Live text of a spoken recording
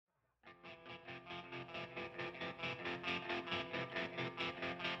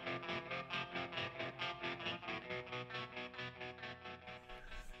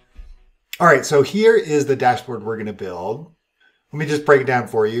All right, so here is the dashboard we're going to build. Let me just break it down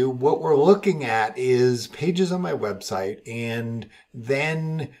for you. What we're looking at is pages on my website and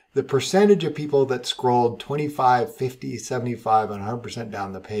then the percentage of people that scrolled 25, 50, 75, and 100%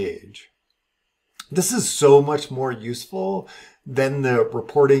 down the page. This is so much more useful than the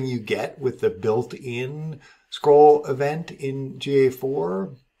reporting you get with the built-in scroll event in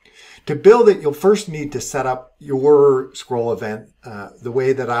GA4. To build it, you'll first need to set up your scroll event the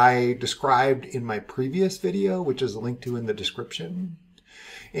way that I described in my previous video, which is linked to in the description.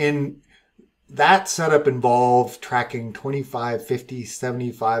 And that setup involved tracking 25, 50,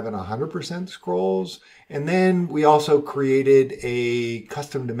 75, and 100% scrolls. And then we also created a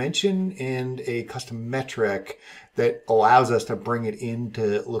custom dimension and a custom metric that allows us to bring it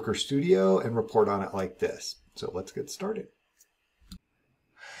into Looker Studio and report on it like this. So let's get started.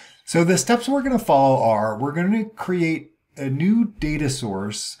 So the steps we're going to follow are, we're going to create a new data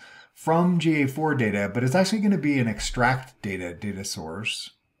source from GA4 data, but it's actually going to be an extract data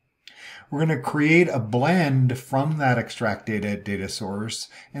source. We're going to create a blend from that extract data source.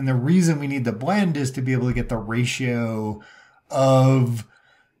 And the reason we need the blend is to be able to get the ratio of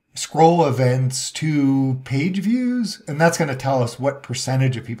scroll events to page views. And that's going to tell us what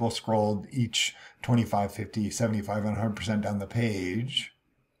percentage of people scrolled each 25, 50, 75, and 100% down the page.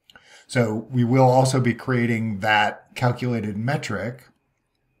 So we will also be creating that calculated metric.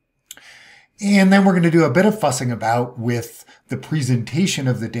 And then we're going to do a bit of fussing about with the presentation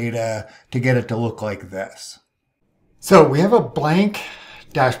of the data to get it to look like this. So we have a blank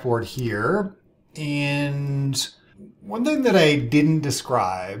dashboard here. And one thing that I didn't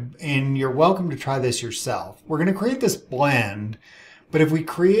describe, and you're welcome to try this yourself, we're going to create this blend. But if we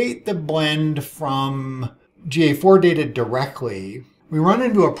create the blend from GA4 data directly, we run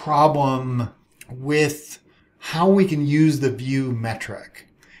into a problem with how we can use the view metric.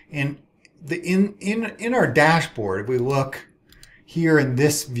 And in our dashboard, if we look here in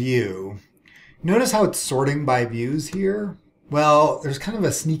this view, notice how it's sorting by views here? Well, there's kind of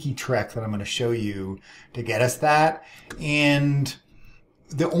a sneaky trick that I'm going to show you to get us that. And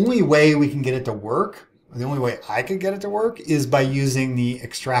the only way we can get it to work, the only way I could get it to work, is by using the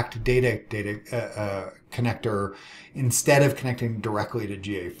extract data connector instead of connecting directly to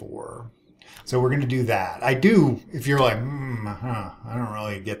GA4. So we're going to do that. I do, if you're like, I don't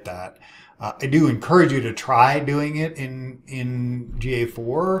really get that. I do encourage you to try doing it in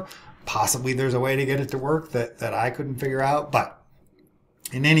GA4. Possibly there's a way to get it to work that I couldn't figure out. But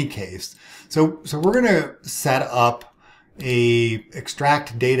in any case, so we're going to set up a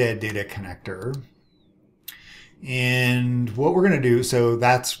extract data connector. And what we're going to do, so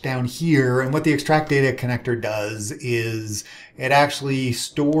that's down here, and what the extract data connector does is it actually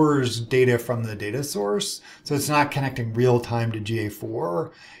stores data from the data source. So it's not connecting real time to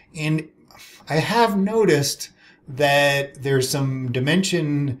GA4. And I have noticed that there's some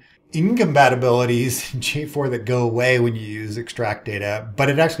dimension incompatibilities in GA4 that go away when you use extract data, but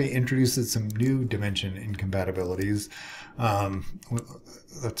it actually introduces some new dimension incompatibilities.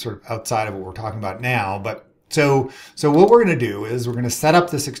 That's sort of outside of what we're talking about now, but So what we're going to do is we're going to set up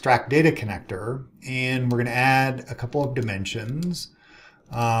this extract data connector, and we're going to add a couple of dimensions.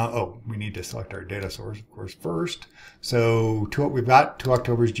 We need to select our data source, of course, first. So we've got 2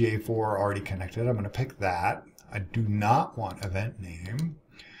 October's GA4 already connected. I'm going to pick that. I do not want event name.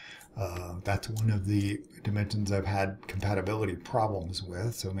 That's one of the dimensions I've had compatibility problems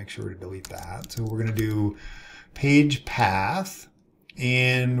with, so make sure to delete that. So we're going to do page path,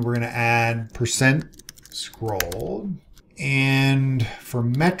 and we're going to add percent scrolled. And for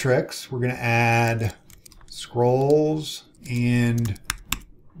metrics, we're going to add scrolls and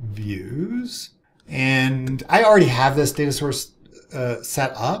views. And I already have this data source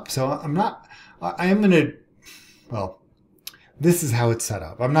set up, so this is how it's set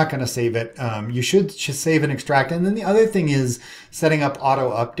up. I'm not going to save it. You should save and extract. And then the other thing is setting up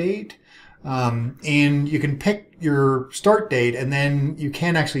auto update. And you can pick your start date, and then you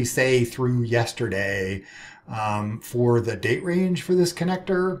can actually say through yesterday for the date range for this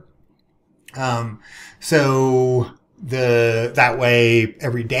connector. That way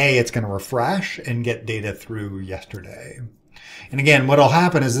every day it's going to refresh and get data through yesterday. And again, what'll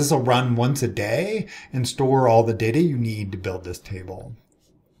happen is this will run once a day and store all the data you need to build this table.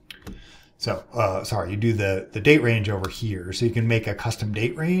 So, you do the date range over here. So you can make a custom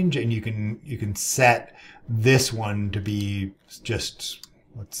date range, and you can set this one to be just,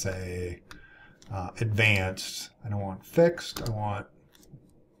 let's say, advanced. I don't want fixed. I want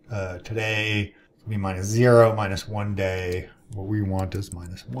today to be -0, -1 day. What we want is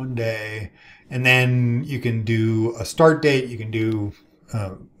 -1 day. And then you can do a start date. You can do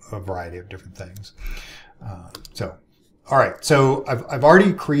a variety of different things. All right, so I've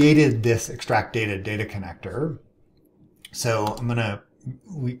already created this extract data connector. So I'm gonna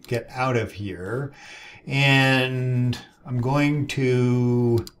get out of here, and I'm going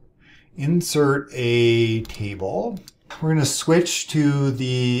to insert a table. We're gonna switch to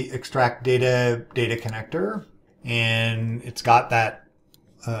the extract data connector, and it's got that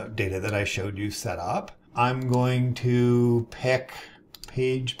data that I showed you set up. I'm going to pick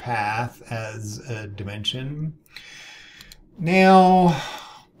page path as a dimension. Now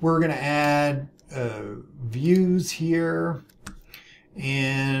we're going to add views here,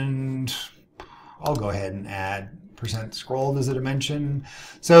 and I'll go ahead and add percent scrolled as a dimension.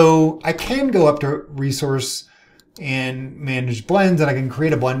 So I can go up to resource and manage blends, and I can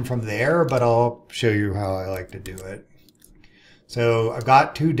create a blend from there, but I'll show you how I like to do it. So I've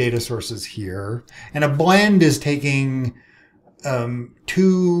got two data sources here, and a blend is taking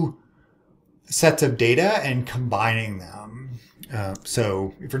two sets of data and combining them.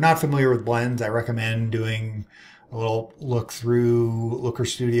 So if you're not familiar with blends, I recommend doing a little look through Looker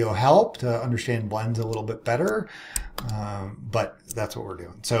Studio help to understand blends a little bit better. But that's what we're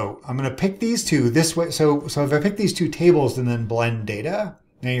doing. So I'm going to pick these two this way. So if I pick these two tables and then blend data,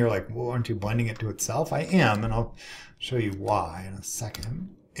 now you're like, well, aren't you blending it to itself? I am, and I'll show you why in a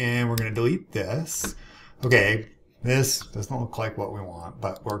second. And we're going to delete this. Okay, this doesn't look like what we want,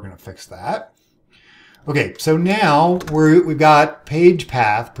 but we're going to fix that. Okay, so now we've got page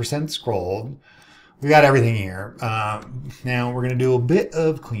path, percent scrolled. We got everything here. Now we're going to do a bit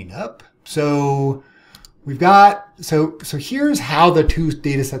of cleanup. So we've got, so here's how the two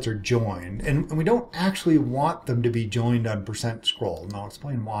data sets are joined. And we don't actually want them to be joined on percent scrolled. And I'll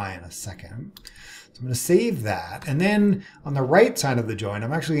explain why in a second. So I'm going to save that. And then on the right side of the join,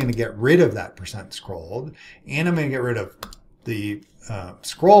 I'm actually going to get rid of that percent scrolled. And I'm going to get rid of the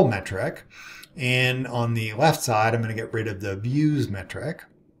scroll metric. And on the left side, I'm going to get rid of the views metric.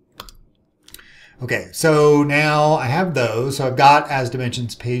 Okay, so now I have those. So I've got as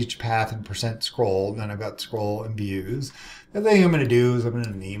dimensions page path and percent scroll, and then I've got scroll and views. The other thing I'm going to do is I'm going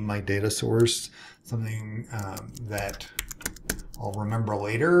to name my data source something that I'll remember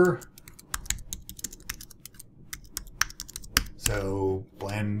later. So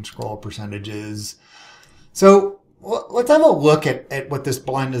blend scroll percentages. So let's have a look at what this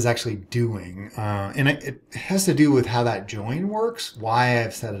blend is actually doing. And it has to do with how that join works, why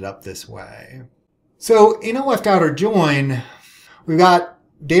I've set it up this way. So in a left outer join, we've got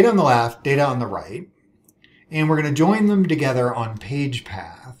data on the left, data on the right, and we're going to join them together on page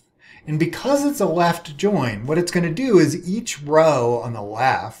path. And because it's a left join, what it's going to do is each row on the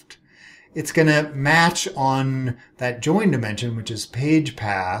left, it's going to match on that join dimension, which is page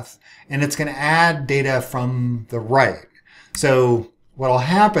path, and it's going to add data from the right. So what'll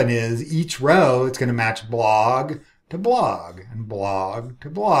happen is each row, it's going to match blog to blog and blog to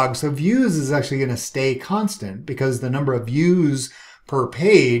blog. So views is actually going to stay constant because the number of views per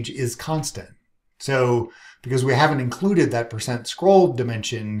page is constant. So because we haven't included that percent scrolled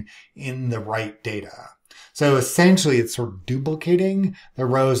dimension in the right data. So essentially it's sort of duplicating the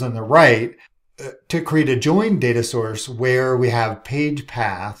rows on the right to create a joined data source where we have page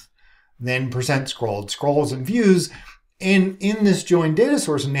path, then percent scrolled, scrolls and views. And in this joined data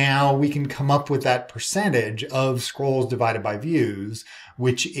source, now we can come up with that percentage of scrolls divided by views,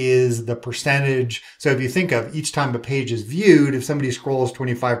 which is the percentage. So if you think of each time a page is viewed, if somebody scrolls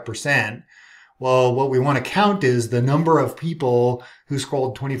 25%, well, what we want to count is the number of people who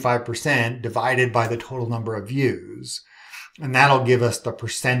scrolled 25% divided by the total number of views. And that'll give us the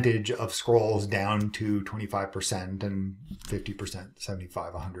percentage of scrolls down to 25% and 50%,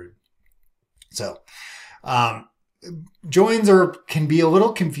 75, 100. So, joins can be a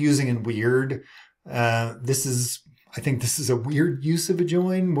little confusing and weird. I think this is a weird use of a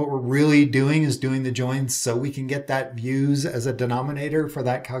join. What we're really doing is doing the joins so we can get that views as a denominator for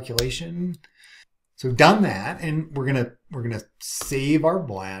that calculation. So we've done that, and we're gonna save our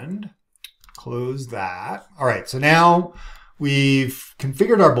blend, close that. All right, so now we've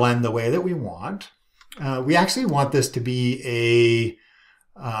configured our blend the way that we want. We actually want this to be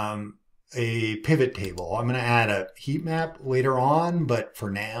a pivot table. I'm going to add a heat map later on, but for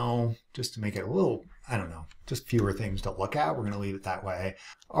now, just to make it a little, I don't know, just fewer things to look at, we're going to leave it that way.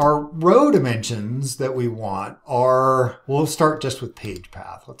 Our row dimensions that we want we'll start just with page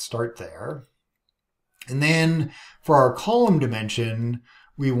path. Let's start there. And then for our column dimension,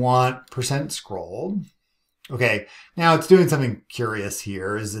 we want percent scrolled. Okay, now it's doing something curious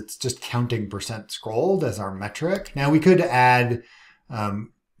here, is it's just counting percent scrolled as our metric. Now we could add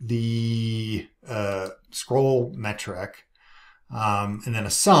the scroll metric and then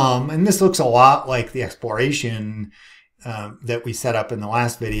a sum. And this looks a lot like the exploration that we set up in the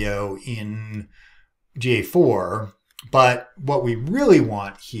last video in GA4. But what we really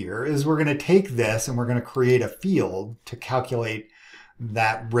want here is we're going to take this and we're going to create a field to calculate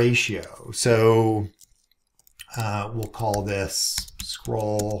that ratio. So we'll call this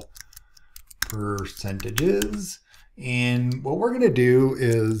scroll percentages. And what we're going to do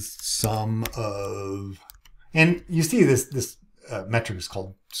is sum of, and you see this metric is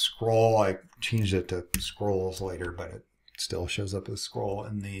called scroll. I changed it to scrolls later, but it still shows up as scroll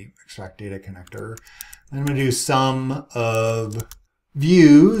in the extract data connector. Then I'm going to do sum of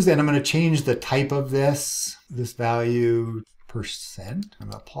views, and I'm going to change the type of this value percent. I'm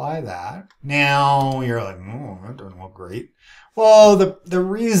going to apply that. Now you're like, oh, that doesn't look great. Well, the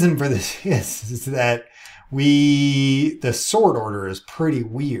reason for this is that the sort order is pretty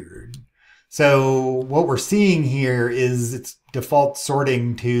weird. So what we're seeing here is it's default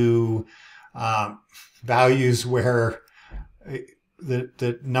sorting to values where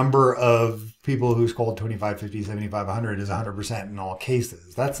the number of people who scrolled 25, 50, 75, 100 is 100% in all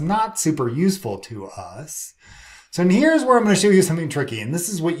cases. That's not super useful to us. So here's where I'm going to show you something tricky. And this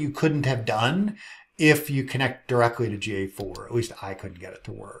is what you couldn't have done if you connect directly to GA4. At least I couldn't get it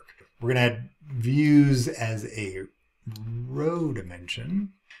to work. We're going to add views as a row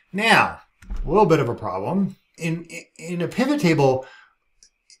dimension. Now, a little bit of a problem. In a pivot table,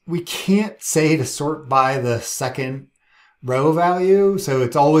 we can't say to sort by the second row value. So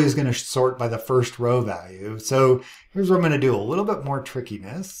it's always going to sort by the first row value. So here's what I'm going to do, a little bit more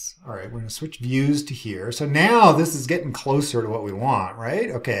trickiness. All right, we're going to switch views to here. So now this is getting closer to what we want, right?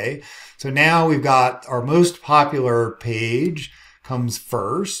 Okay, so now we've got our most popular page comes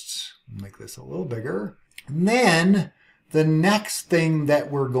first. Make this a little bigger. And then the next thing that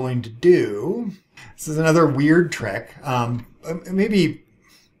we're going to do, this is another weird trick.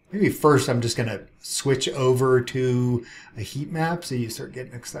 Maybe first I'm just going to switch over to a heat map so you start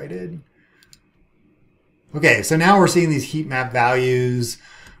getting excited. Okay, so now we're seeing these heat map values.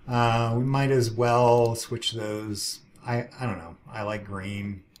 We might as well switch those. I don't know. I like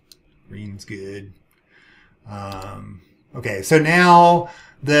green. Green's good. Okay, so now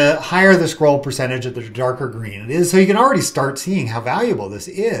the higher the scroll percentage, the darker green it is. So you can already start seeing how valuable this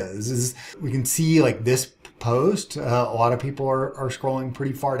is. We can see like this post, a lot of people are scrolling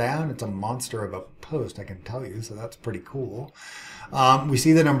pretty far down. It's a monster of a post, I can tell you, so that's pretty cool. We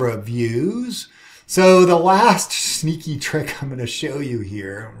see the number of views. So the last sneaky trick I'm going to show you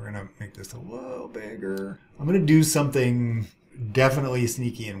here, we're going to make this a little bigger. I'm going to do something definitely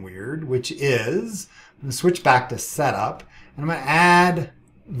sneaky and weird, which is I'm going to switch back to setup, and I'm going to add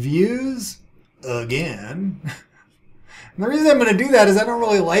views again. And the reason I'm going to do that is I don't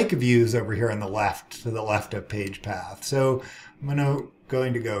really like views over here on the left, to the left of page path. So I'm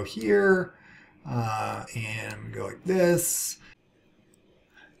going to go here, and I'm going to go like this.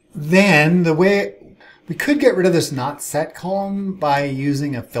 Then the way we could get rid of this not set column by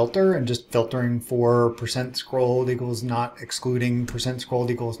using a filter and just filtering for percent scrolled equals not excluding percent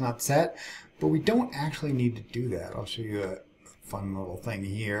scrolled equals not set. But we don't actually need to do that. I'll show you a fun little thing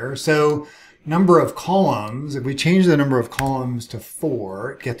here. So number of columns, if we change the number of columns to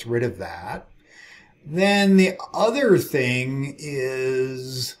 4, it gets rid of that. Then the other thing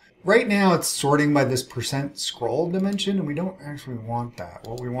is, right now it's sorting by this percent scroll dimension, and we don't actually want that.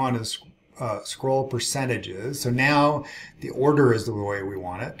 What we want is scroll percentages. So now the order is the way we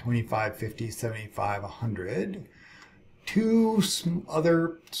want it, 25, 50, 75, 100. Two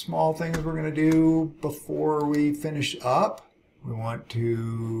other small things we're going to do before we finish up. We want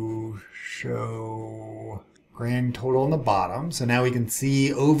to show grand total in the bottom. So now we can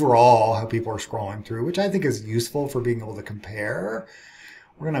see overall how people are scrolling through, which I think is useful for being able to compare.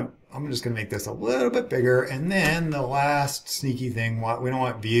 I'm just going to make this a little bit bigger. And then the last sneaky thing, we don't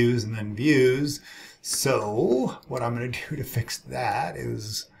want views and then views. So what I'm going to do to fix that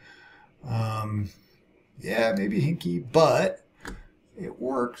is, yeah, maybe hinky, but it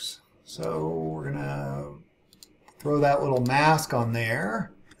works. So we're going to throw that little mask on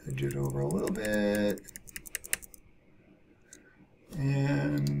there, edge it over a little bit.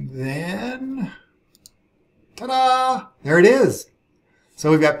 And then, ta-da! There it is. So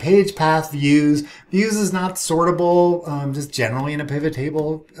we've got page path views. Views is not sortable. Just generally in a pivot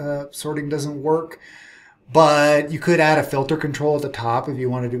table, sorting doesn't work. But you could add a filter control at the top if you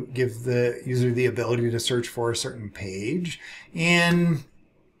wanted to give the user the ability to search for a certain page. And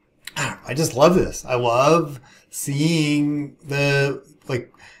I just love this. I love seeing the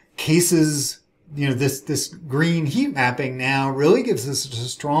cases. You know, this green heat mapping now really gives us a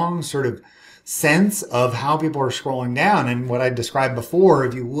strong sort of sense of how people are scrolling down. And what I described before,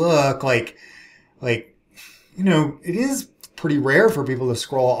 if you look like, it is pretty rare for people to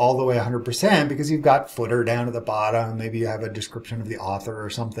scroll all the way 100% because you've got footer down at the bottom. Maybe you have a description of the author or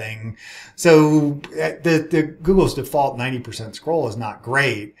something. So the Google's default 90% scroll is not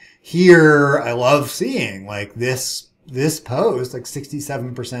great. Here, I love seeing like this post, like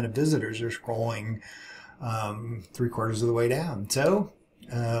 67% of visitors are scrolling 3/4 of the way down. So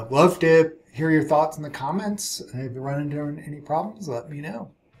love to hear your thoughts in the comments. If you run into any problems, let me know.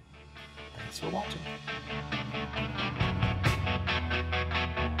 Thanks for watching.